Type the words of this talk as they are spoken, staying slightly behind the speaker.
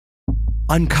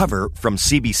Uncover from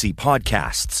CBC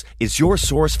Podcasts is your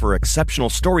source for exceptional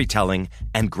storytelling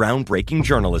and groundbreaking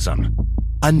journalism.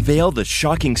 Unveil the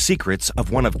shocking secrets of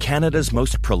one of Canada's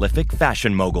most prolific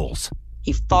fashion moguls.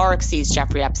 He far exceeds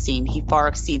Jeffrey Epstein. He far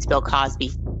exceeds Bill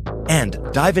Cosby. And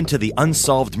dive into the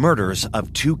unsolved murders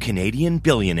of two Canadian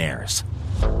billionaires.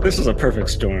 This is a perfect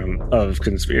storm of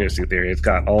conspiracy theory. It's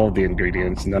got all the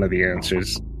ingredients, none of the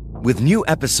answers. With new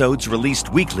episodes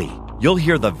released weekly, you'll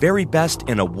hear the very best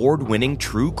in award-winning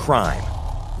true crime.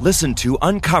 Listen to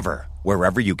Uncover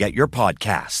wherever you get your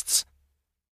podcasts.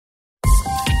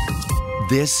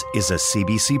 This is a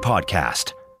CBC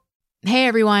podcast. Hey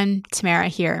everyone, Tamara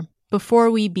here. Before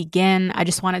we begin, I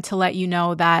just wanted to let you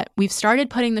know that we've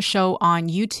started putting the show on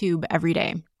YouTube every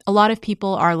day. A lot of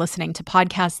people are listening to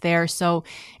podcasts there, so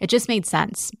it just made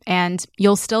sense. And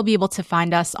you'll still be able to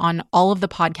find us on all of the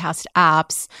podcast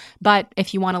apps. But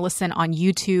if you want to listen on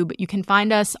YouTube, you can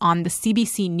find us on the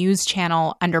CBC News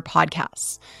channel under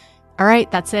podcasts. All right,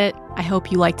 that's it. I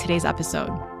hope you liked today's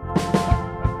episode.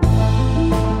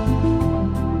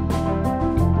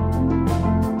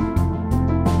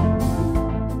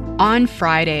 On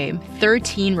Friday,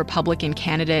 13 Republican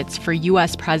candidates for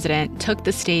U.S. president took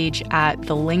the stage at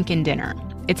the Lincoln Dinner.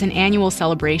 It's an annual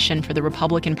celebration for the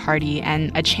Republican Party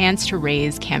and a chance to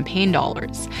raise campaign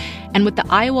dollars. And with the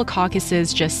Iowa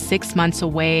caucuses just 6 months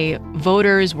away,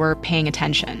 voters were paying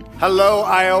attention. Hello,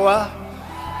 Iowa.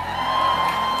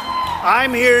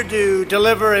 I'm here to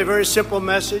deliver a very simple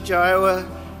message. Iowa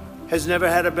has never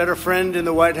had a better friend in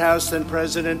the White House than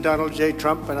President Donald J.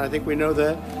 Trump, and I think we know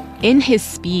that. In his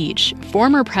speech,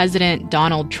 former President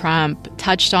Donald Trump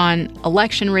touched on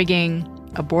election rigging,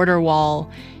 a border wall,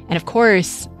 and of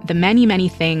course, the many, many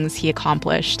things he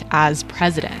accomplished as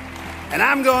president. And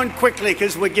I'm going quickly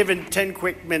because we're given 10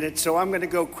 quick minutes, so I'm going to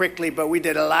go quickly, but we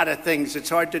did a lot of things. It's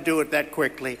hard to do it that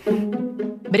quickly.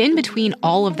 But in between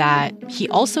all of that, he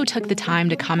also took the time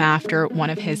to come after one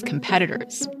of his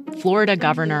competitors, Florida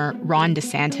Governor Ron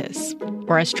DeSantis,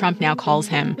 or as Trump now calls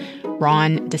him,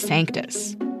 Ron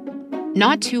DeSanctis.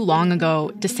 Not too long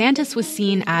ago, DeSantis was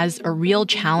seen as a real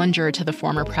challenger to the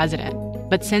former president.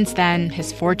 But since then,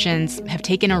 his fortunes have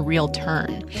taken a real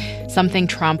turn, something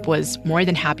Trump was more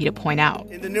than happy to point out.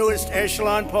 In the newest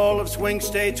echelon poll of swing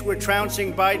states, we're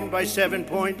trouncing Biden by 7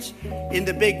 points. In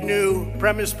the big new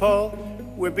premise poll,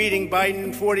 we're beating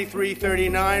Biden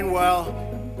 43-39, while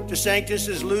DeSantis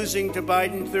is losing to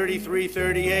Biden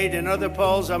 33-38. In other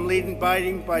polls, I'm leading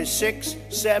Biden by 6,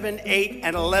 7, 8,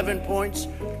 and 11 points,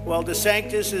 while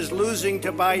DeSantis is losing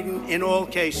to Biden in all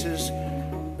cases.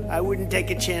 I wouldn't take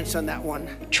a chance on that one.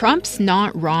 Trump's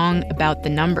not wrong about the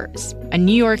numbers. A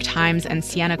New York Times and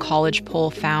Siena College poll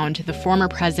found the former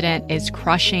president is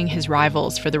crushing his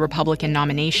rivals for the Republican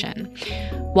nomination.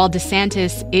 While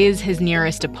DeSantis is his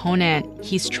nearest opponent,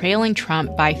 he's trailing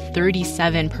Trump by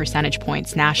 37 percentage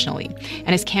points nationally, and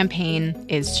his campaign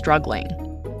is struggling.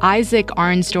 Isaac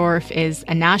Arnsdorf is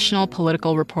a national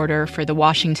political reporter for The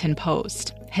Washington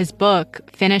Post. His book,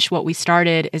 Finish What We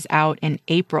Started, is out in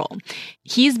April.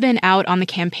 He's been out on the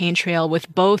campaign trail with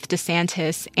both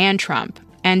DeSantis and Trump.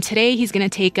 And today he's going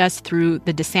to take us through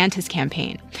the DeSantis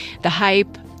campaign, the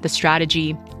hype, the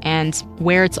strategy, and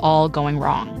where it's all going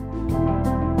wrong.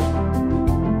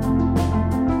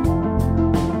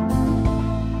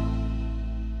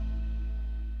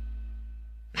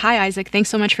 Hi, Isaac. Thanks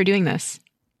so much for doing this.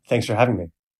 Thanks for having me.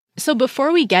 So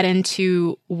before we get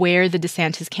into where the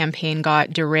DeSantis campaign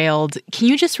got derailed, can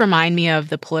you just remind me of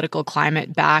the political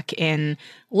climate back in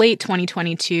late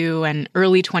 2022 and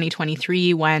early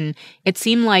 2023 when it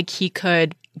seemed like he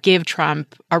could give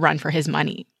Trump a run for his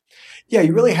money? Yeah,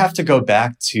 you really have to go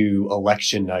back to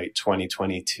election night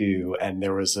 2022, and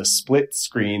there was a split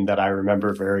screen that I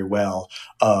remember very well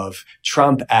of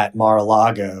Trump at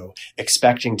Mar-a-Lago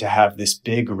expecting to have this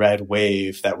big red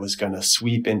wave that was going to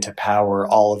sweep into power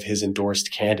all of his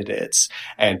endorsed candidates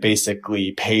and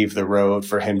basically pave the road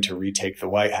for him to retake the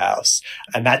White House.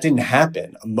 And that didn't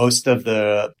happen. Most of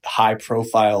the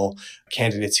high-profile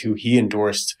candidates who he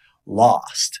endorsed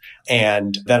lost.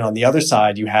 And then on the other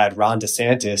side, you had Ron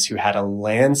DeSantis, who had a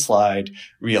landslide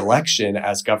re-election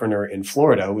as governor in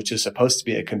Florida, which is supposed to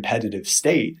be a competitive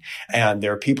state. And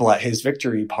there are people at his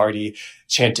victory party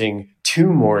chanting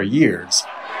 2 more years.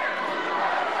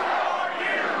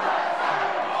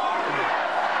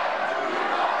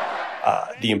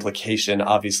 The implication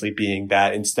obviously being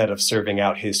that instead of serving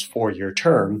out his 4-year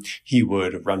term, he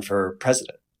would run for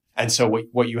president. And so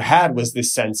what you had was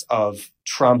this sense of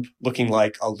Trump looking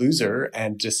like a loser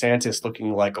and DeSantis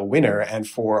looking like a winner. And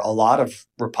for a lot of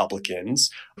Republicans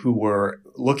who were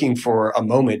looking for a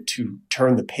moment to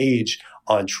turn the page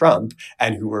on Trump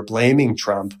and who were blaming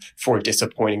Trump for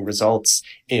disappointing results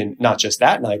in not just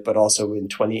that night, but also in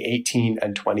 2018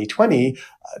 and 2020,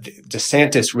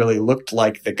 DeSantis really looked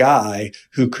like the guy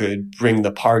who could bring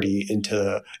the party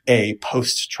into a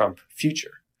post-Trump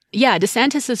future. Yeah,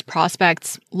 DeSantis's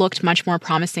prospects looked much more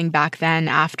promising back then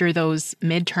after those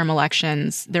midterm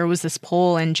elections. There was this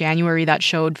poll in January that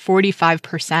showed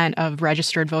 45% of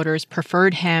registered voters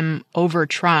preferred him over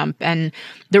Trump, and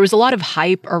there was a lot of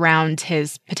hype around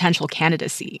his potential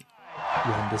candidacy.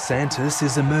 Ron DeSantis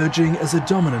is emerging as a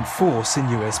dominant force in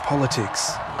U.S.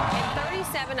 politics.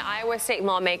 37 Iowa state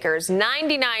lawmakers,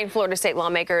 99 Florida state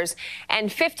lawmakers,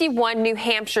 and 51 New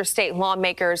Hampshire state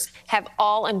lawmakers have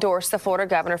all endorsed the Florida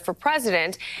governor for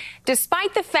president,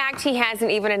 despite the fact he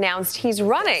hasn't even announced he's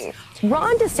running.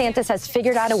 Ron DeSantis has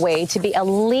figured out a way to be a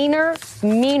leaner,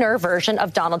 meaner version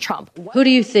of Donald Trump. Who do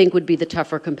you think would be the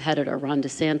tougher competitor, Ron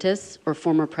DeSantis or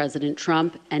former President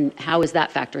Trump? And how is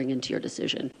that factoring into your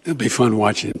decision? It'll be fun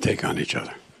watching them take on each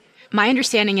other. My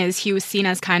understanding is he was seen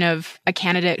as kind of a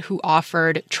candidate who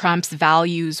offered Trump's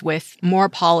values with more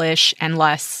polish and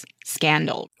less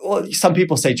scandal. Well, some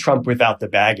people say Trump without the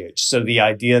baggage. So the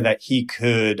idea that he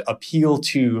could appeal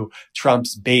to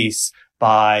Trump's base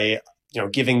by,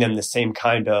 giving them the same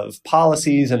kind of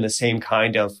policies and the same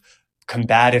kind of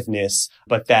combativeness,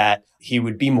 but that he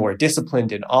would be more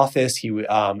disciplined in office. He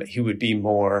would be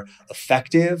more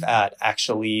effective at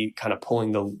actually kind of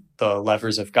pulling the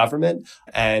levers of government.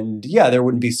 And there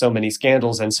wouldn't be so many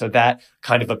scandals. And so that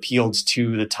kind of appealed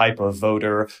to the type of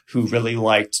voter who really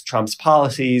liked Trump's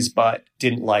policies, but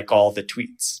didn't like all the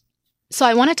tweets. So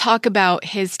I want to talk about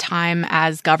his time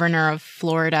as governor of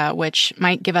Florida, which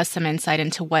might give us some insight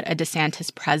into what a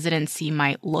DeSantis presidency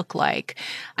might look like.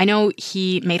 I know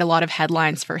he made a lot of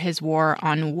headlines for his war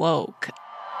on woke.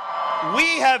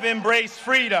 We have embraced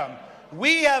freedom.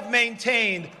 We have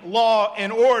maintained law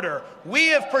and order. We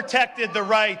have protected the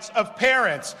rights of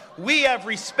parents. We have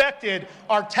respected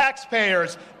our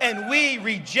taxpayers, and we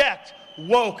reject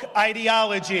woke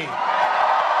ideology.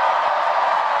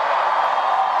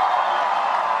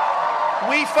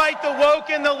 We fight the woke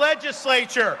in the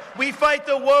legislature. We fight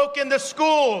the woke in the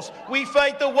schools. We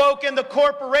fight the woke in the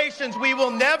corporations. We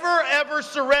will never, ever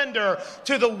surrender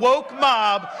to the woke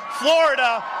mob.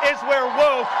 Florida is where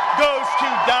woke goes to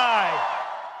die.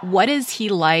 What is he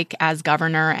like as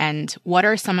governor, and what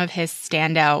are some of his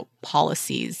standout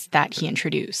policies that he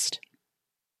introduced?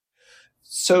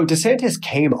 So DeSantis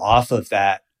came off of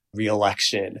that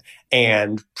re-election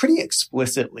and pretty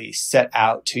explicitly set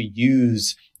out to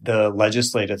use the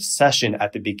legislative session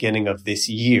at the beginning of this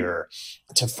year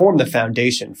to form the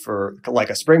foundation for, like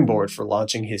a springboard for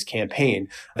launching his campaign,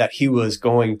 that he was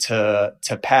going to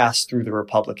pass through the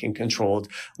Republican-controlled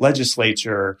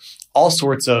legislature all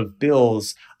sorts of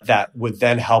bills that would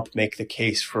then help make the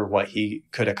case for what he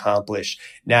could accomplish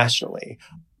nationally.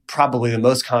 Probably the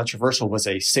most controversial was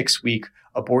a 6-week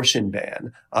abortion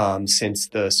ban, since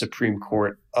the Supreme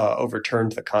Court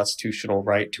overturned the constitutional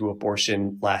right to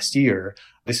abortion last year.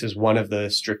 This is one of the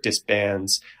strictest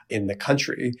bans in the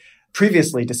country.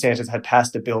 Previously, DeSantis had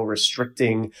passed a bill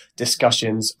restricting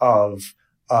discussions of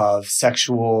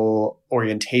sexual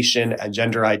orientation and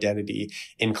gender identity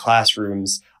in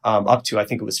classrooms up to, I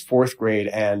think it was 4th grade,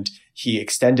 and he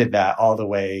extended that all the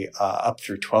way up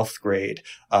through 12th grade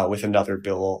with another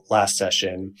bill last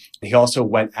session. He also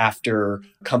went after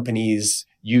companies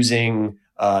using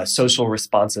social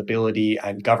responsibility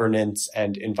and governance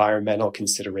and environmental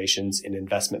considerations in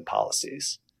investment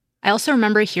policies. I also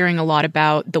remember hearing a lot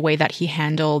about the way that he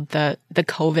handled the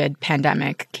COVID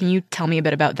pandemic. Can you tell me a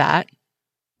bit about that?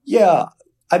 Yeah.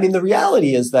 I mean, the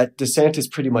reality is that DeSantis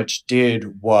pretty much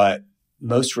did what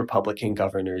most Republican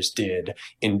governors did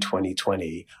in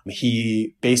 2020.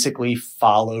 He basically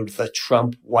followed the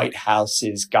Trump White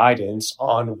House's guidance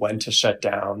on when to shut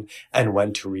down and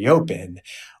when to reopen.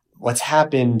 What's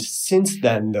happened since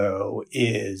then, though,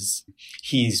 is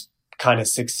he's kind of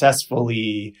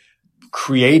successfully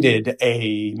created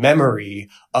a memory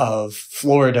of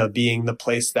Florida being the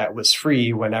place that was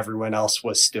free when everyone else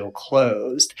was still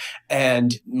closed,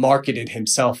 and marketed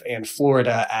himself and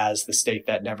Florida as the state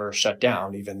that never shut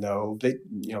down, even though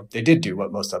they did do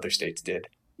what most other states did.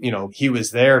 He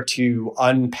was there to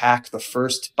unpack the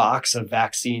first box of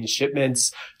vaccine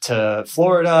shipments to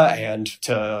Florida and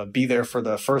to be there for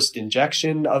the first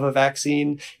injection of a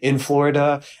vaccine in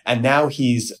Florida. And now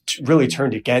he's really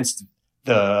turned against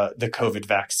the COVID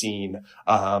vaccine,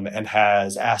 and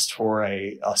has asked for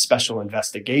a special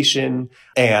investigation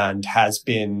and has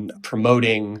been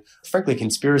promoting, frankly,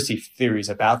 conspiracy theories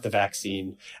about the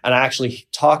vaccine. And I actually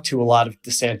talked to a lot of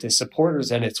DeSantis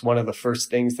supporters, and it's one of the first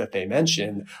things that they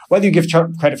mention, whether you give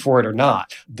Trump credit for it or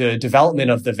not. The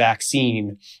development of the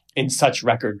vaccine in such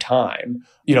record time,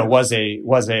 was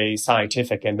a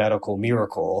scientific and medical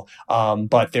miracle.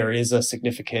 But there is a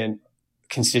significant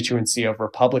constituency of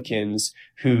Republicans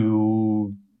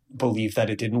who believe that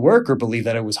it didn't work or believe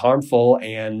that it was harmful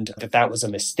and that was a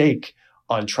mistake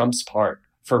on Trump's part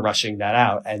for rushing that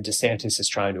out. And DeSantis is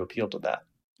trying to appeal to that.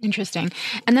 Interesting.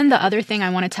 And then the other thing I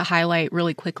wanted to highlight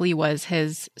really quickly was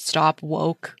his Stop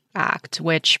Woke Act,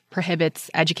 which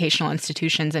prohibits educational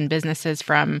institutions and businesses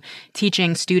from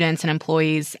teaching students and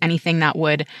employees anything that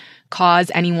would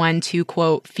cause anyone to,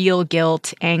 quote, feel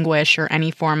guilt, anguish, or any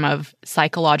form of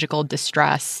psychological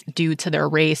distress due to their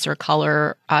race or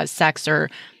color, sex, or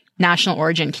national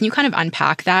origin. Can you kind of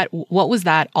unpack that? What was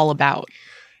that all about?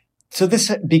 So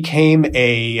this became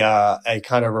a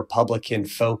kind of Republican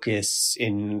focus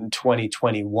in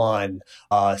 2021,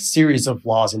 a series of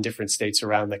laws in different states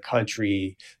around the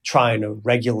country trying to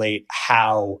regulate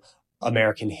how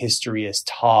American history is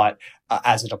taught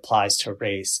as it applies to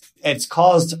race. It's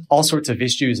caused all sorts of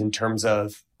issues in terms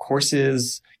of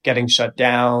courses getting shut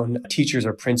down, teachers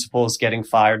or principals getting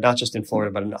fired, not just in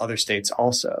Florida, but in other states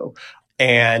also.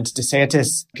 And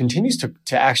DeSantis continues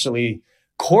to actually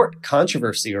court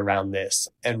controversy around this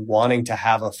and wanting to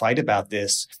have a fight about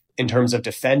this in terms of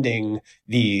defending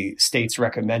the state's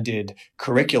recommended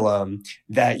curriculum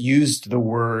that used the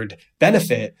word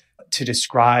benefit to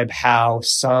describe how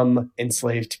some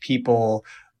enslaved people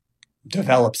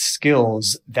developed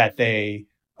skills that they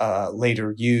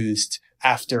later used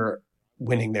after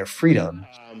winning their freedom.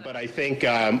 But I think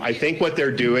what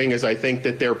they're doing is I think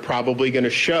that they're probably going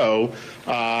to show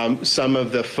some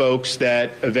of the folks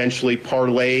that eventually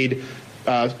parlayed,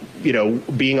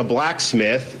 being a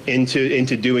blacksmith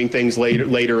into doing things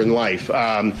later in life.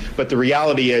 But the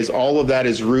reality is all of that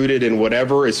is rooted in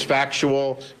whatever is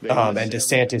factual. And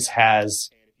DeSantis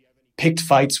has picked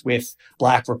fights with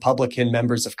Black Republican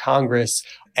members of Congress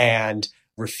and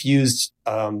refused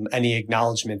any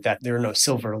acknowledgement that there are no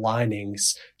silver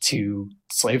linings to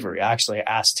slavery. I actually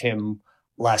asked him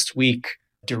last week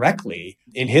directly,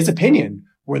 in his opinion,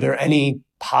 were there any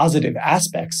positive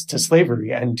aspects to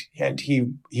slavery? And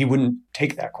he wouldn't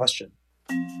take that question.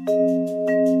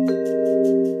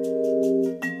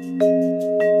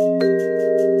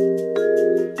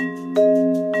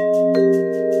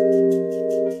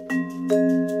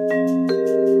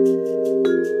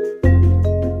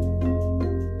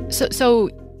 So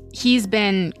he's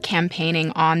been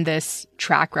campaigning on this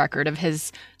track record of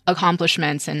his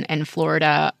accomplishments in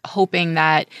Florida, hoping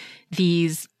that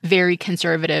these very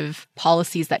conservative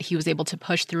policies that he was able to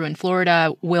push through in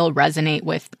Florida will resonate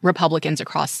with Republicans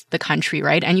across the country,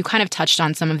 right? And you kind of touched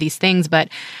on some of these things, but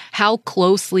how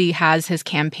closely has his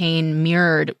campaign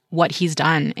mirrored what he's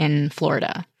done in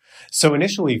Florida? So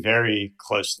initially very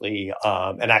closely,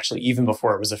 and actually even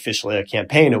before it was officially a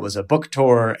campaign, it was a book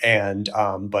tour. And,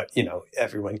 but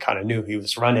everyone kind of knew he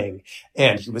was running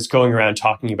and he was going around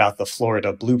talking about the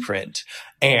Florida blueprint.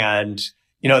 And,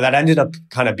 that ended up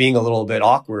kind of being a little bit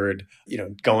awkward,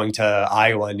 going to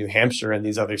Iowa and New Hampshire and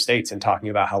these other states and talking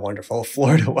about how wonderful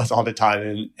Florida was all the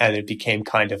time. And it became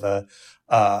kind of a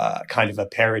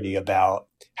parody about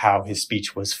how his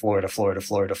speech was Florida, Florida,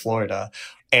 Florida, Florida.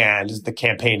 And the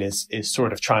campaign is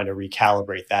sort of trying to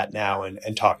recalibrate that now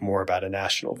and talk more about a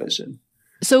national vision.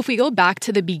 So if we go back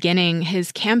to the beginning,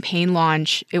 his campaign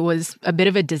launch, it was a bit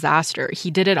of a disaster. He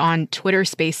did it on Twitter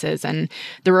Spaces, and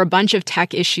there were a bunch of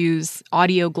tech issues,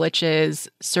 audio glitches,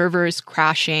 servers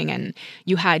crashing, and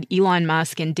you had Elon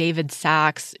Musk and David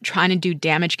Sachs trying to do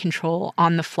damage control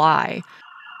on the fly.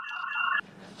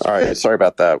 All right, sorry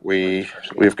about that. We've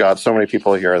got so many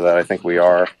people here that I think we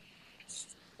are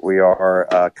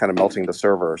kind of melting the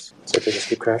servers. So they just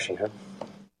keep crashing, huh?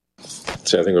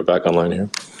 So I think we're back online here.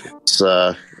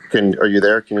 Are you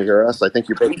there? Can you hear us? I think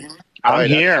you broke. I'm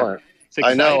here.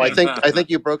 I know. I think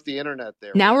you broke the internet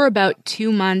there. Now we're about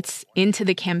 2 months into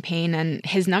the campaign, and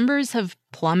his numbers have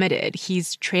plummeted.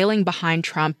 He's trailing behind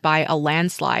Trump by a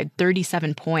landslide,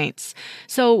 37 points.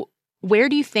 So where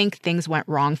do you think things went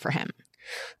wrong for him?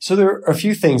 So there are a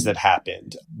few things that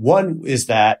happened. One is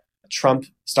that Trump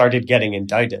started getting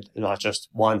indicted, not just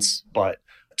once, but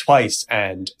twice,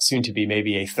 and soon to be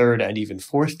maybe a third and even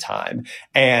fourth time.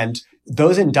 And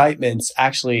those indictments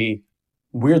actually,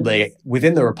 weirdly,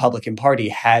 within the Republican Party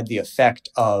had the effect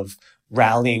of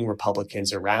rallying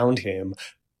Republicans around him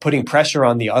putting pressure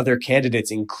on the other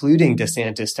candidates, including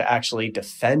DeSantis, to actually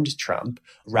defend Trump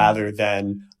rather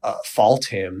than fault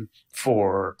him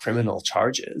for criminal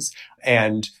charges.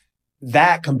 And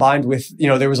that combined with,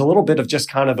 there was a little bit of just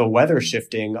kind of the weather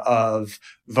shifting of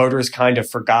voters kind of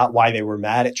forgot why they were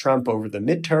mad at Trump over the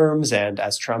midterms. And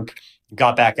as Trump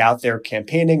got back out there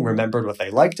campaigning, remembered what they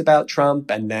liked about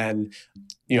Trump. And then,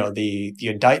 the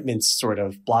indictments sort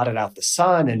of blotted out the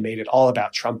sun and made it all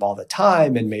about Trump all the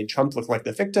time and made Trump look like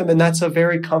the victim. And that's a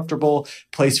very comfortable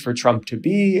place for Trump to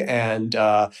be. And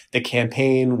the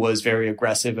campaign was very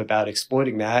aggressive about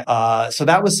exploiting that. So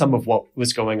that was some of what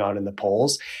was going on in the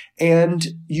polls. And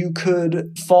you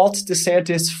could fault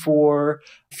DeSantis for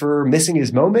missing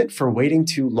his moment, for waiting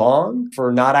too long,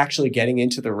 for not actually getting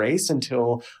into the race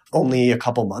until only a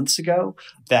couple months ago,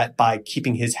 that by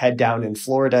keeping his head down in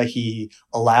Florida, he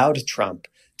allowed Trump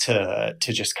to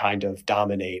just kind of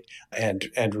dominate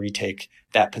and retake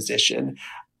that position.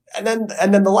 And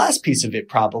then the last piece of it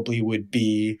probably would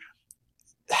be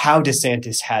how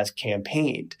DeSantis has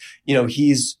campaigned.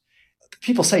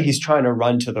 People say he's trying to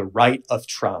run to the right of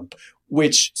Trump,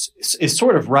 which is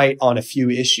sort of right on a few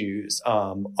issues,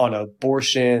 on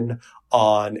abortion,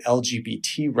 on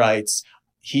LGBT rights.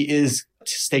 He is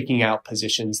staking out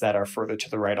positions that are further to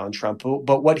the right on Trump.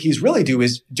 But what he's really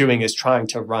doing is trying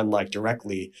to run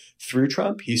directly through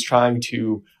Trump. He's trying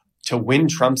to win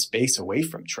Trump's base away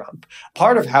from Trump.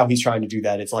 Part of how he's trying to do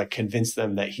that is convince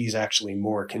them that he's actually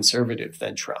more conservative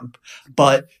than Trump.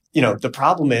 But the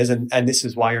problem is, and this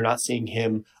is why you're not seeing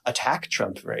him attack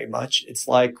Trump very much. It's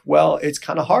it's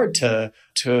kind of hard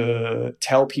to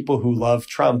tell people who love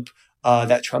Trump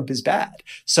that Trump is bad.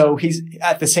 So he's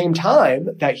at the same time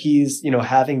that he's,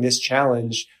 having this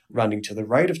challenge running to the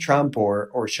right of Trump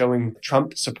or showing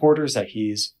Trump supporters that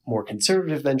he's more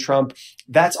conservative than Trump.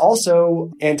 That's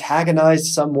also antagonized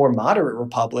some more moderate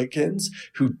Republicans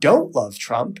who don't love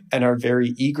Trump and are very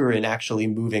eager in actually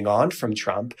moving on from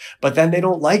Trump. But then they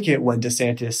don't like it when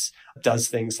DeSantis does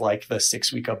things like the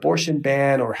 6-week abortion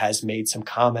ban or has made some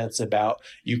comments about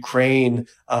Ukraine,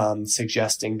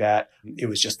 suggesting that it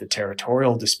was just a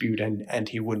territorial dispute and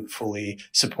he wouldn't fully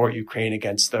support Ukraine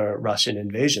against the Russian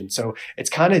invasion. So it's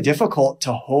kind of difficult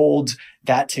to hold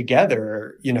that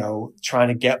together, trying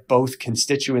to get both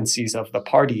constituencies of the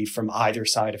party from either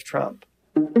side of Trump.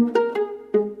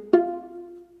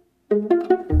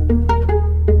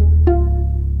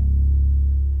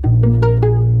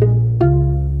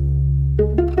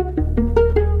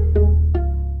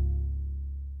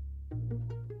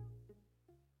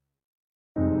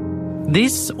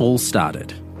 This all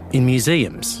started in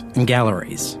museums and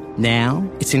galleries. Now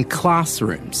it's in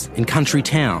classrooms, in country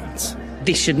towns.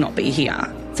 This should not be here.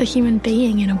 It's a human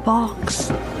being in a box.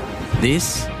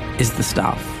 This is the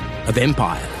stuff of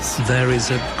empires. There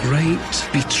is a great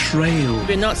betrayal.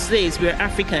 We're not slaves, we're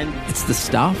African. It's the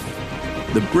stuff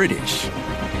the British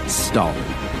stole.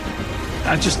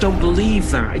 I just don't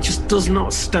believe that. It just does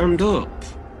not stand up.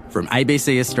 From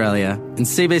ABC Australia and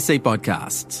CBC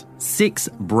Podcasts, 6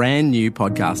 brand new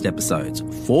podcast episodes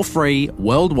for free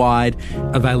worldwide,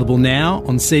 available now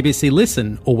on CBC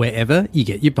Listen or wherever you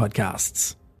get your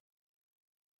podcasts.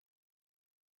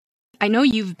 I know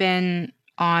you've been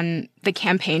on the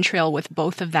campaign trail with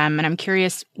both of them, and I'm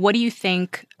curious, what do you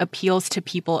think appeals to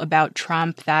people about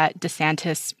Trump that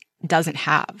DeSantis doesn't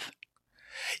have?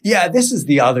 Yeah, this is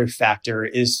the other factor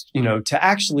is, to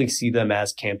actually see them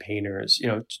as campaigners.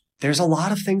 There's a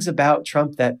lot of things about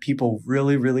Trump that people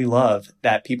really, really love,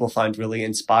 that people find really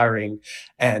inspiring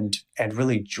and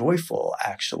really joyful,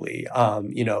 actually.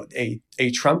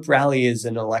 A Trump rally is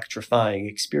an electrifying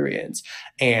experience.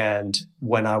 And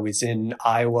when I was in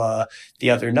Iowa the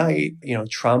other night,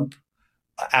 Trump,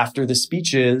 after the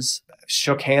speeches,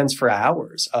 shook hands for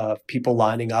hours of people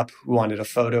lining up who wanted a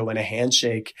photo and a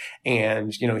handshake.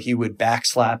 And, he would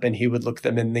backslap and he would look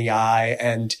them in the eye.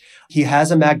 And he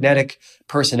has a magnetic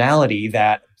personality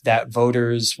that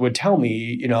voters would tell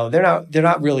me, they're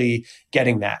not really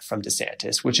getting that from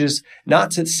DeSantis, which is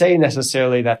not to say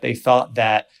necessarily that they thought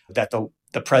that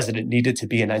the president needed to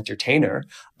be an entertainer,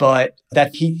 but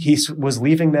that he was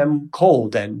leaving them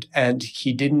cold and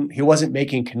he wasn't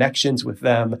making connections with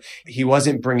them. He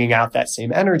wasn't bringing out that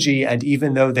same energy. And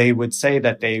even though they would say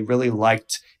that they really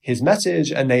liked his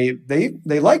message and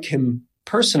they like him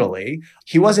personally,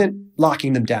 he wasn't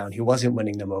locking them down. He wasn't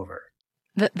winning them over.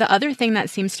 The other thing that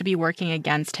seems to be working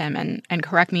against him, and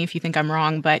correct me if you think I'm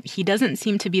wrong, but he doesn't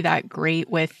seem to be that great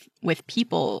with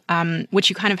people, which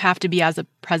you kind of have to be as a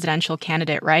presidential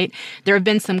candidate, right? There have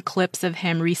been some clips of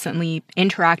him recently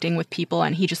interacting with people,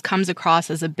 and he just comes across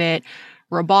as a bit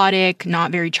robotic,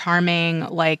 not very charming.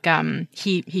 Like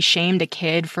he shamed a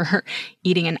kid for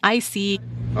eating an icy.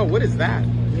 Oh, what is that?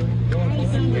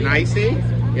 An icy?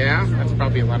 Yeah, that's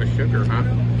probably a lot of sugar, huh?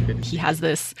 He has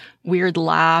this weird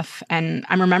laugh, and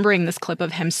I'm remembering this clip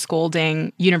of him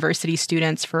scolding university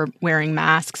students for wearing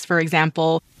masks, for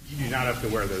example. You do not have to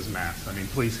wear those masks. I mean,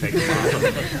 please take them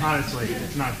off. Honestly,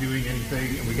 it's not doing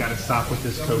anything, and we got to stop with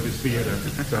this COVID theater.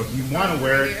 So if you want to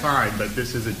wear it, fine, but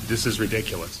this is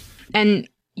ridiculous. And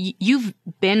you've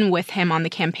been with him on the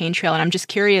campaign trail, and I'm just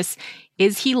curious,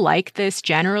 is he like this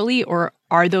generally, or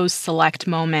are those select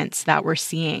moments that we're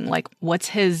seeing? Like, what's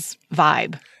his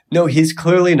vibe? No, he's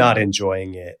clearly not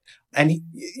enjoying it. And,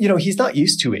 he's not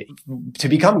used to it. To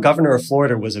become governor of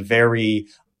Florida was a very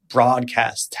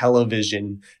broadcast,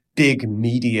 television, big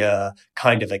media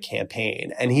kind of a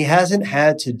campaign. And he hasn't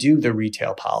had to do the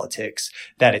retail politics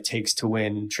that it takes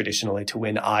traditionally to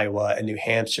win Iowa and New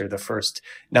Hampshire, the first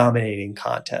nominating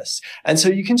contests. And so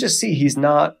you can just see he's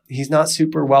not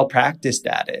super well practiced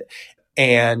at it.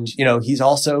 And,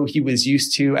 he was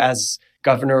used to, as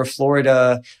governor of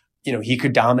Florida, he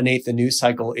could dominate the news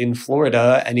cycle in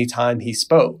Florida anytime he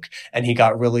spoke, and he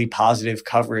got really positive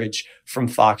coverage from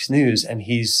Fox News. And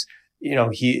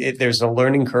there's a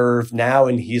learning curve now,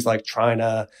 and he's like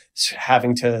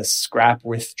having to scrap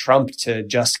with Trump to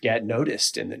just get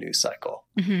noticed in the news cycle.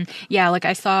 Mm-hmm. Yeah, like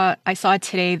I saw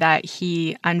today that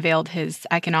he unveiled his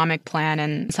economic plan,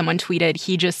 and someone tweeted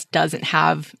he just doesn't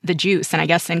have the juice. And I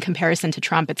guess in comparison to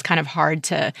Trump, it's kind of hard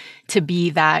to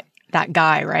be that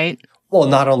guy, right? Well,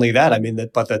 not only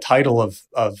that, but the title of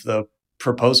the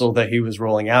proposal that he was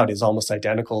rolling out is almost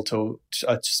identical to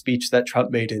a speech that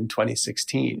Trump made in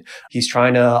 2016. He's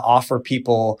trying to offer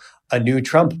people a new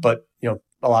Trump, but,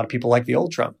 a lot of people like the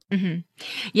old Trump. Mm-hmm.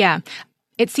 Yeah.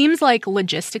 It seems like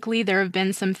logistically there have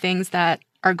been some things that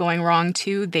are going wrong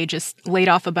too. They just laid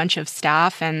off a bunch of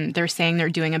staff, and they're saying they're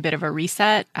doing a bit of a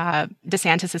reset.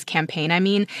 DeSantis'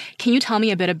 campaign, Can you tell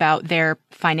me a bit about their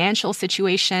financial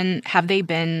situation? Have they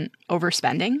been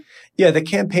overspending? Yeah, the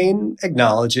campaign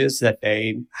acknowledges that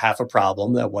they have a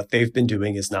problem, that what they've been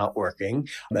doing is not working,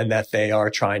 and that they are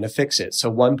trying to fix it.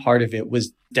 So one part of it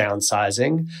was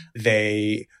downsizing.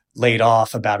 They laid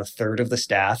off about a third of the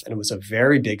staff, and it was a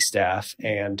very big staff.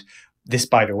 And this,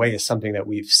 by the way, is something that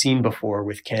we've seen before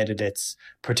with candidates,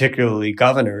 particularly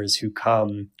governors, who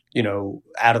come,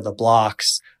 out of the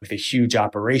blocks with a huge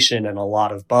operation and a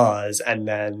lot of buzz, and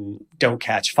then don't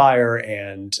catch fire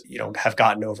and, have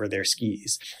gotten over their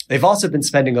skis. They've also been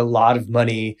spending a lot of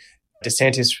money.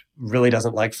 DeSantis really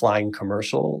doesn't like flying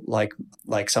commercial like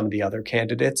some of the other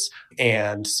candidates.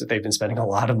 And so they've been spending a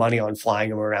lot of money on flying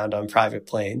him around on private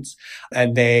planes.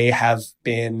 And they have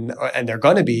been, and they're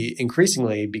going to be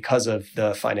increasingly, because of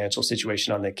the financial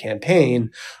situation on the campaign,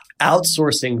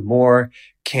 outsourcing more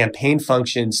campaign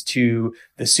functions to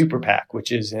the super PAC,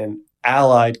 which is an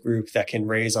allied group that can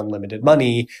raise unlimited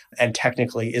money and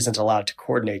technically isn't allowed to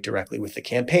coordinate directly with the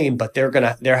campaign, but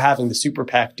they're having the super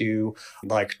PAC do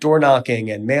like door knocking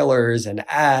and mailers and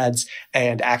ads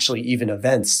and actually even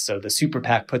events. So the super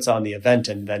PAC puts on the event,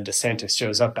 and then DeSantis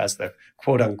shows up as the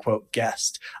quote unquote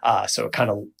guest. So it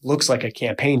kind of looks like a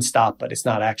campaign stop, but it's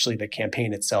not actually the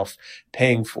campaign itself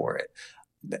paying for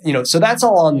it. So that's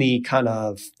all on the kind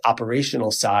of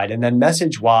operational side. And then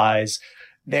message wise,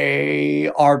 they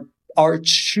are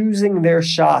choosing their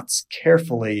shots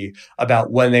carefully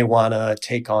about when they want to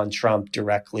take on Trump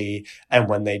directly and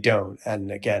when they don't.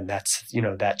 And again, that's,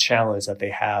 that challenge that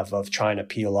they have of trying to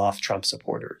peel off Trump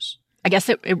supporters. I guess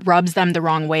it rubs them the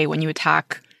wrong way when you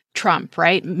attack Trump,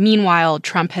 right? Meanwhile,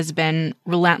 Trump has been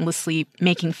relentlessly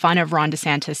making fun of Ron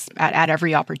DeSantis at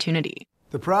every opportunity.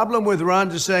 The problem with Ron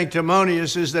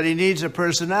DeSanctimonious is that he needs a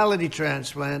personality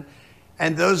transplant,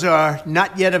 and those are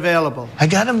not yet available. I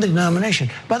got him the nomination.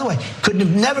 By the way, couldn't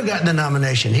have never gotten the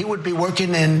nomination. He would be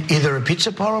working in either a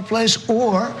pizza parlor place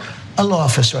or a law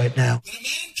office right now. When a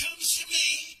man comes to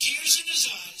me, tears in his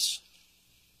eyes,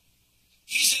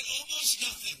 he's at almost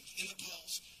nothing in the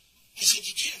polls. I said,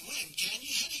 you can't win, can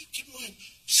you? How do you can win?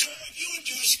 Sir, if you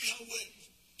endorse me, I'll win.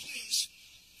 Please,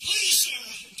 sir,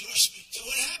 endorse me. So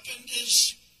what happened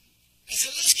is, I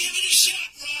said, let's give it a shot,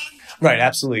 Ron. Right,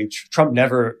 absolutely. Trump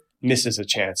never misses a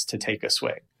chance to take a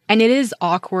swing. And it is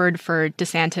awkward for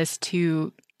DeSantis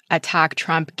to attack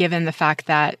Trump, given the fact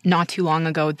that not too long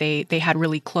ago they had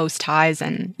really close ties.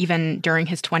 And even during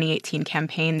his 2018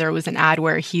 campaign, there was an ad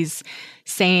where he's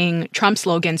saying Trump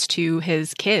slogans to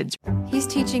his kids. He's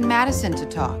teaching Madison to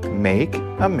talk. Make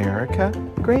America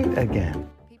great again.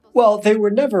 Well, they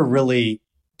were never really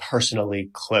personally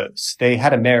close. They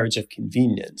had a marriage of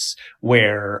convenience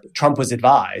where Trump was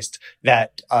advised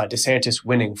that DeSantis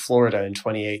winning Florida in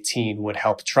 2018 would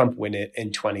help Trump win it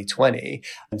in 2020.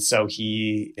 And so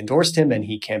he endorsed him and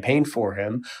he campaigned for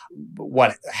him.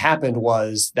 What happened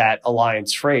was that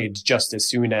alliance frayed just as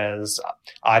soon as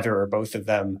either or both of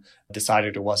them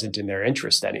decided it wasn't in their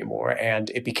interest anymore.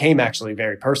 And it became actually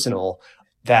very personal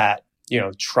that,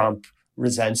 Trump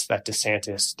resents that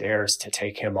DeSantis dares to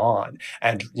take him on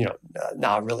and,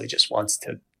 not really just wants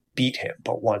to beat him,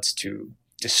 but wants to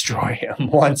destroy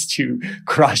him, wants to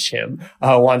crush him,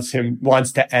 wants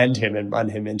to end him and run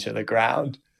him into the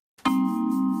ground.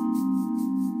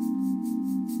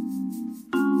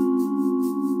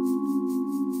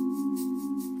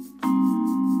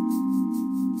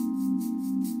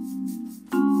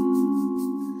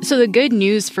 So the good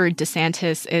news for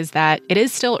DeSantis is that it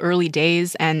is still early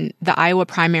days and the Iowa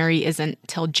primary isn't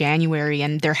till January.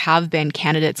 And there have been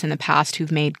candidates in the past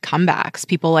who've made comebacks,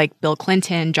 people like Bill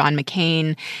Clinton, John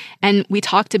McCain. And we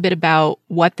talked a bit about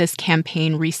what this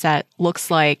campaign reset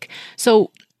looks like.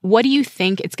 So what do you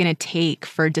think it's going to take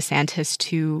for DeSantis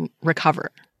to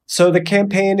recover? So the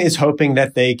campaign is hoping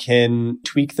that they can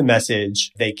tweak the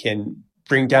message. They can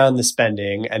bring down the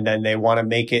spending, and then they want to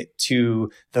make it to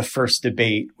the first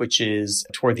debate, which is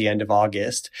toward the end of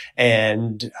August,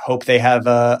 and hope they have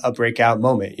a breakout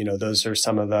moment. Those are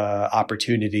some of the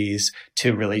opportunities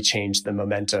to really change the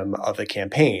momentum of the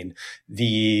campaign.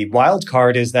 The wild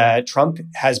card is that Trump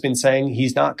has been saying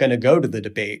he's not going to go to the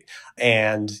debate,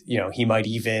 and, he might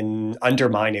even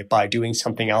undermine it by doing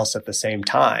something else at the same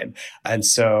time. And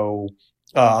so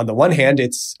on the one hand,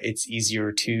 it's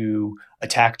easier to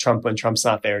attack Trump when Trump's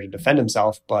not there to defend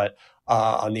himself. But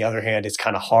on the other hand, it's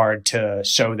kind of hard to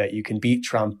show that you can beat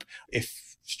Trump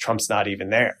if Trump's not even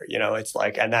there. It's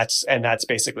like, and that's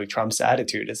basically Trump's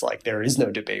attitude. It's like, there is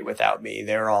no debate without me.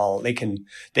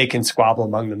 They can squabble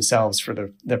among themselves for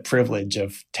the privilege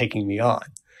of taking me on.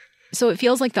 So it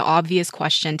feels like the obvious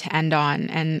question to end on,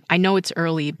 and I know it's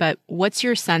early, but what's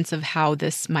your sense of how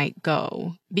this might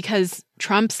go? Because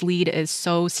Trump's lead is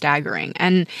so staggering.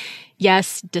 And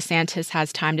yes, DeSantis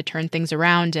has time to turn things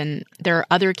around, and there are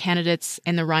other candidates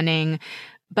in the running.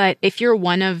 But if you're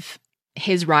one of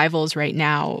his rivals right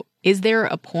now, is there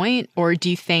a point, or do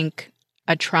you think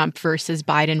a Trump versus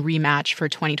Biden rematch for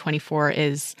 2024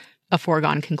 is a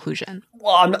foregone conclusion?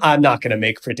 Well, I'm not going to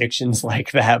make predictions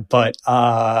like that, but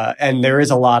and there is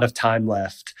a lot of time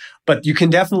left. But you can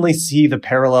definitely see the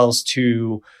parallels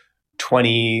to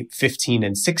 2015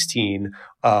 and 16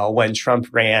 when Trump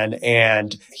ran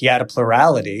and he had a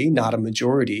plurality, not a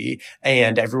majority,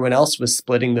 and everyone else was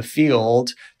splitting the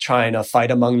field, trying to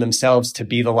fight among themselves to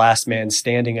be the last man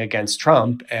standing against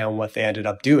Trump. And what they ended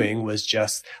up doing was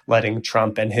just letting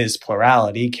Trump and his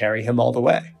plurality carry him all the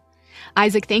way.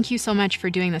 Isaac, thank you so much for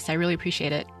doing this. I really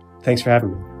appreciate it. Thanks for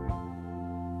having me.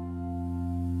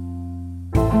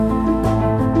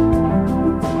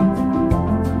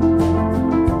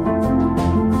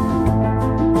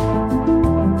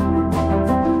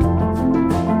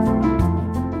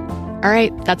 All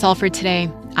right, that's all for today.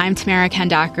 I'm Tamara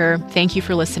Kandaker. Thank you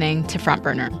for listening to Front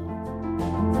Burner.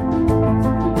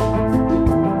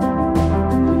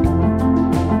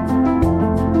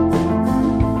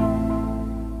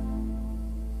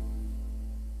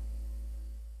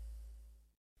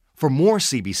 For more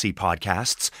CBC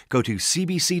podcasts, go to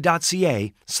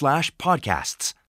cbc.ca/podcasts.